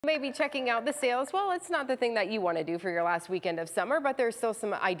Maybe checking out the sales. Well, it's not the thing that you want to do for your last weekend of summer, but there's still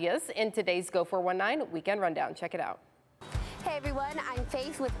some ideas in today's Go 419 Weekend Rundown. Check it out. Hey everyone, I'm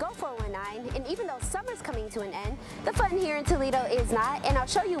Faith with Go 419, and even though summer's coming to an end, the fun here in Toledo is not, and I'll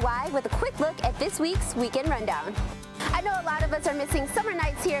show you why with a quick look at this week's Weekend Rundown. I know a lot of us are missing summer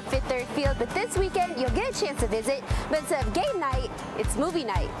nights here at Fifth Third Field, but this weekend you'll get a chance to visit, but instead of game night, it's movie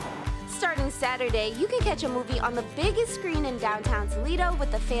night. Starting Saturday, you can catch a movie on the biggest screen in downtown Toledo with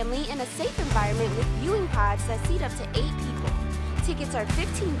the family in a safe environment with viewing pods that seat up to 8 people. Tickets are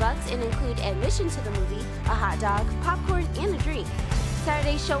 $15 and include admission to the movie, a hot dog, popcorn, and a drink.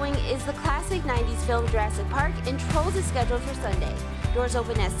 Saturday's showing is the classic 90s film Jurassic Park, and Trolls is scheduled for Sunday. Doors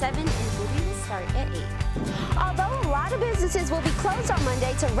open at 7 and the movie will start at 8. Although a lot of businesses will be closed on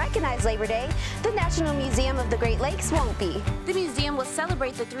Monday to recognize Labor Day, the National Museum of the Great Lakes won't be. The museum will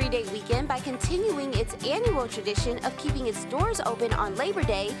celebrate the 3-day weekend by continuing its annual tradition of keeping its doors open on Labor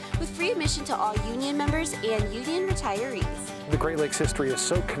Day with free admission to all union members and union retirees. The Great Lakes history is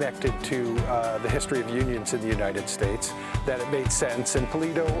so connected to the history of unions in the United States that it made sense. And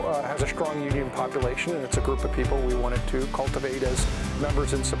Toledo has a strong union population, and it's a group of people we wanted to cultivate as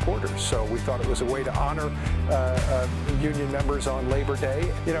members and supporters. So we thought it was a way to honor union members on Labor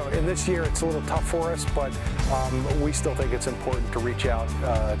Day. You know, in this year it's a little tough for us, but we still think it's important to reach out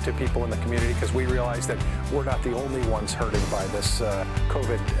to people in the community because we realize that we're not the only ones hurting by this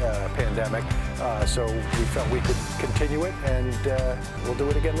COVID pandemic. So we felt we could continue it, and we'll do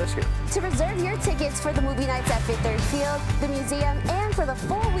it again this year. To reserve your tickets for the movie nights at Fifth Third Field, the museum, and for the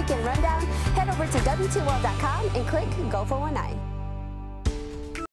full weekend rundown, head over to W2World.com and click Go 419.